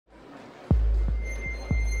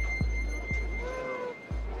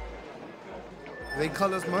They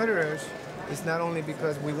call us murderers. It's not only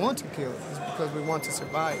because we want to kill, it's because we want to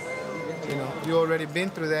survive. You know, you already been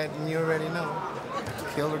through that and you already know.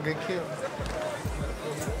 Kill or get killed.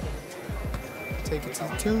 Take it to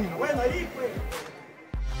the tomb.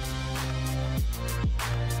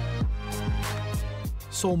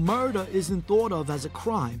 So murder isn't thought of as a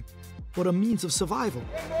crime, but a means of survival.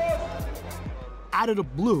 Out of the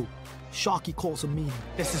blue, Sharky calls a meeting.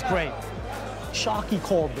 This is great. Sharky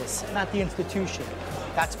called this, not the institution.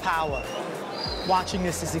 That's power. Watching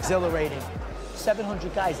this is exhilarating.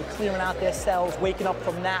 700 guys are clearing out their cells, waking up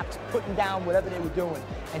from naps, putting down whatever they were doing,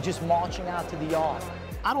 and just marching out to the yard.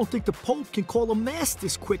 I don't think the Pope can call a mass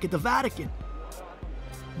this quick at the Vatican.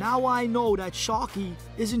 Now I know that Sharky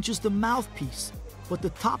isn't just a mouthpiece, but the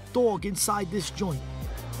top dog inside this joint.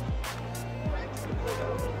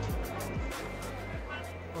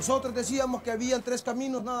 Nosotros decíamos que habían 3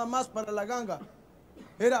 caminos nada más para la ganga.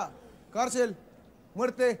 Era cárcel,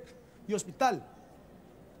 muerte y hospital.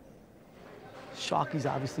 Sharky's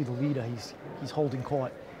obviously the leader. He's holding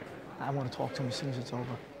court. I want to talk to him as soon as it's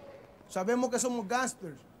over. Sabemos que somos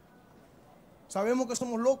gangsters. Sabemos que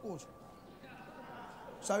somos locos.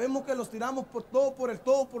 Sabemos que los tiramos por el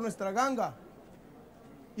todo por nuestra ganga.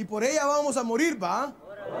 Y por ella vamos a morir, ¿va?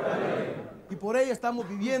 Y por ella estamos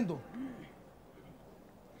viviendo.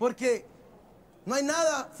 Porque no hay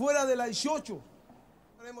nada fuera de la 18.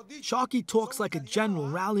 Sharky talks like a general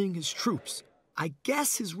rallying his troops. I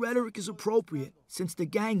guess his rhetoric is appropriate, since the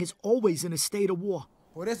gang is always in a state of war.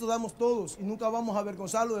 Por eso damos todos y nunca vamos a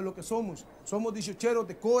avergonzarlo de lo que somos. Somos 18eros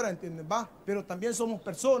de Cora, ¿entiendes? ¿Va? Pero también somos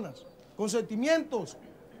personas, con sentimientos,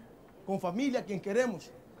 con familia, quien queremos.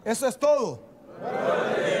 Eso es todo.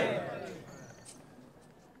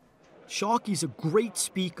 Sharky's a great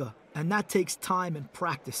speaker, and that takes time and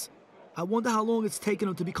practice. I wonder how long it's taken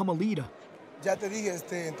him to become a leader. Ya te dije,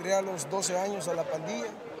 entré a los 12 años a la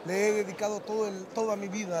pandilla. Le he dedicado toda mi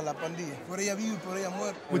vida a la pandilla. Por ella vivo y por ella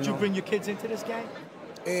muero. Would you bring your kids into this gang?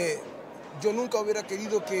 Yo nunca hubiera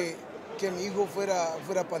querido que mi hijo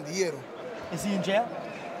fuera pandillero. Is he in jail?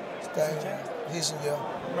 He's in jail.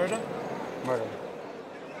 Murder? Murder.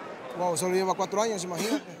 Wow, solo lleva 4 años,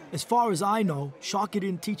 imagínate. As far as I know, Sharky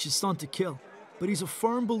didn't teach his son to kill, but he's a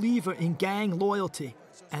firm believer in gang loyalty,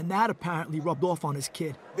 and that apparently rubbed off on his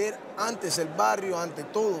kid. Ver antes el barrio, ante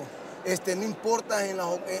todo. No importa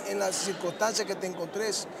en las circunstancias que te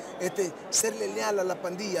encontres, serle leal a la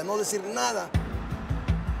pandilla, no decir nada.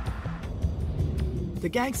 The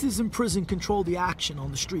gangsters in prison control the action on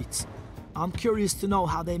the streets. I'm curious to know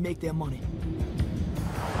how they make their money.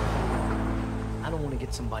 I don't want to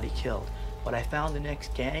get somebody killed, but I found an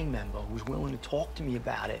ex-gang member who's willing to talk to me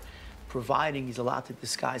about it, providing he's allowed to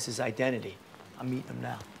disguise his identity. I'm meeting him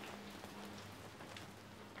now.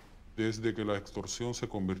 Desde que la extorsión se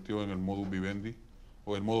convirtió en el modus vivendi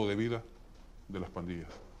o el modo de vida de las pandillas.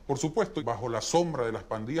 Por supuesto, bajo la sombra de las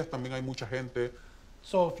pandillas también hay mucha gente.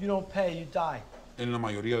 So if you don't pay, you die. En la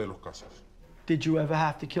mayoría de los casos. Did you ever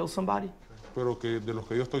have to kill somebody? Pero que de los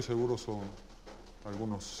que yo estoy seguro son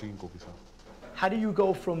algunos 5 quizás. How do you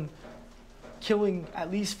go from killing at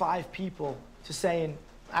least 5 people to saying,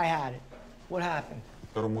 I had it? What happened?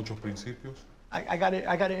 Pero muchos principios. I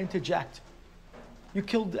gotta interject. You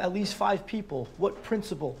killed at least 5 people. What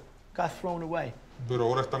principle got thrown away? Pero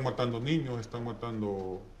ahora están matando niños, están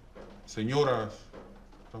matando señoras,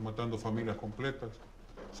 están matando familias completas,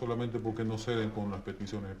 solamente porque no ceden con las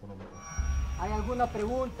peticiones económicas. ¿Hay alguna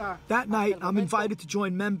pregunta? That night, I'm invited to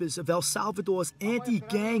join members of El Salvador's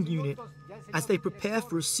anti-gang unit as they prepare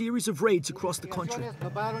for a series of raids across the country.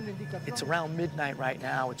 It's around midnight right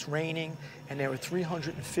now, it's raining, and there are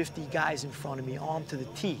 350 guys in front of me, armed to the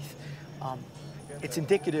teeth. It's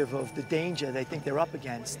indicative of the danger they think they're up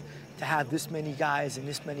against to have this many guys and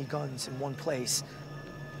this many guns in one place.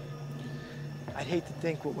 I'd hate to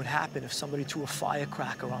think what would happen if somebody threw a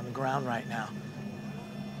firecracker on the ground right now.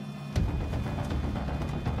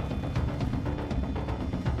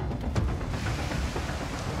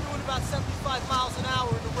 We're doing about 75 miles an hour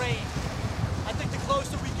in the rain. I think the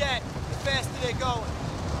closer we get, the faster they're going.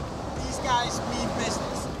 These guys mean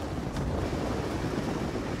business.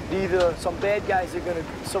 Either some bad guys are going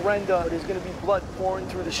to surrender, or there's going to be blood pouring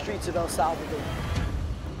through the streets of El Salvador.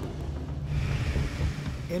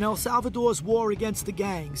 In El Salvador's war against the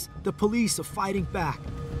gangs, the police are fighting back.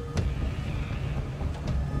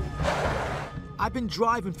 I've been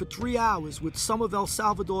driving for 3 hours with some of El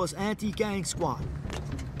Salvador's anti-gang squad,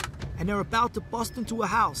 and they're about to bust into a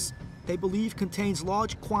house they believe contains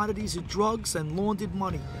large quantities of drugs and laundered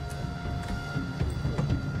money.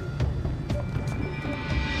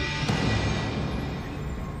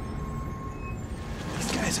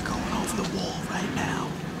 These guys are going over the wall, right?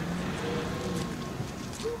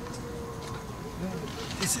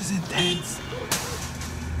 This is intense.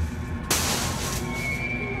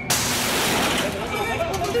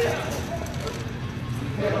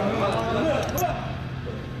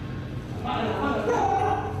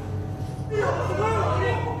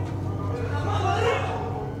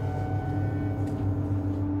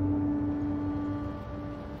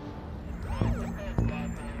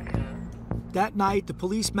 That night, the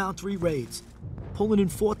police mount 3 raids, pulling in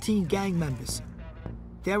 14 gang members.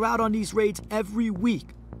 They're out on these raids every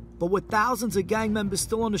week, but with thousands of gang members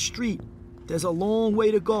still on the street, there's a long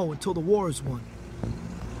way to go until the war is won.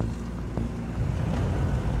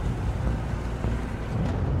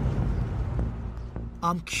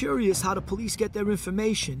 I'm curious how the police get their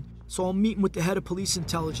information, so I'm meeting with the head of police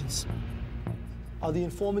intelligence. Are the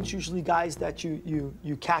informants usually guys that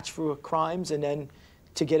you catch for crimes and then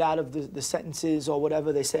to get out of the sentences or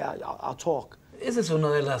whatever, they say, I'll talk? Esa es una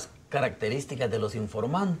de las características de los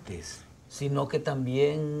informantes, sino que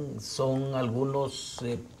también son algunos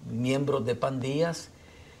miembros de pandillas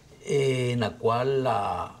en la cual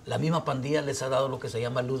la misma pandilla les ha dado lo que se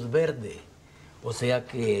llama luz verde. O sea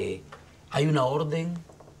que hay una orden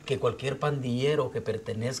que cualquier pandillero que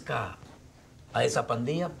pertenezca a esa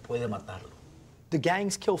pandilla puede matarlo. The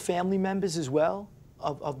gangs kill family members as well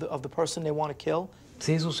of the person they want to kill?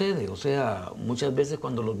 Sí sucede, o sea, muchas veces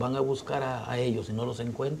cuando los van a buscar a ellos y no los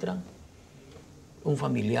encuentran, un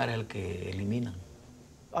familiar es el que eliminan.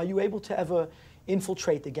 Are you able to ever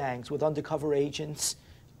infiltrate the gangs with undercover agents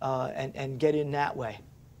and get in that way?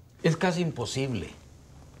 Es casi imposible,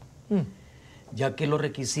 ya que los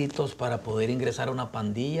requisitos para poder ingresar a una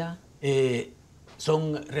pandilla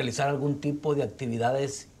son realizar algún tipo de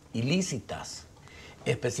actividades ilícitas,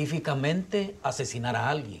 específicamente asesinar a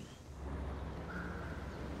alguien.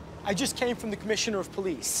 I just came from the commissioner of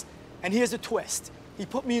police, and here's a twist. He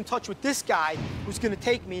put me in touch with this guy who's gonna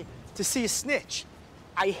take me to see a snitch.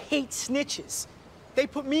 I hate snitches. They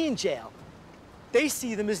put me in jail. They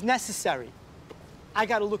see them as necessary. I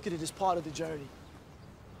gotta look at it as part of the journey.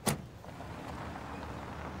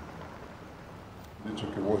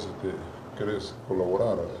 Dicho que vos querés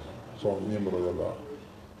colaborar, son miembros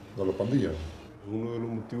de la pandilla. Uno de los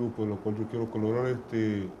motivos por los cuales yo quiero colaborar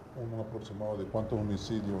es Un aproximado de cuántos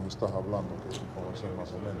homicidios estás hablando, que conoces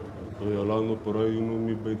más o menos. Estoy hablando por ahí de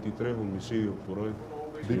unos 23 homicidios por ahí.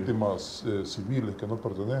 Víctimas civiles que no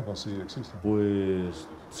pertenezcan, sí existen. Pues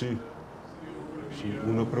sí.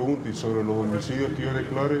 Una pregunta, y sobre los homicidios que yo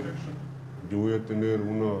declare, yo voy a tener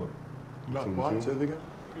una solución.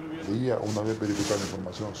 Ella, una vez verificada la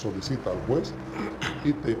información, solicita al juez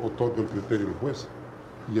y te otorga el criterio del juez.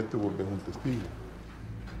 Y te vuelves un testigo.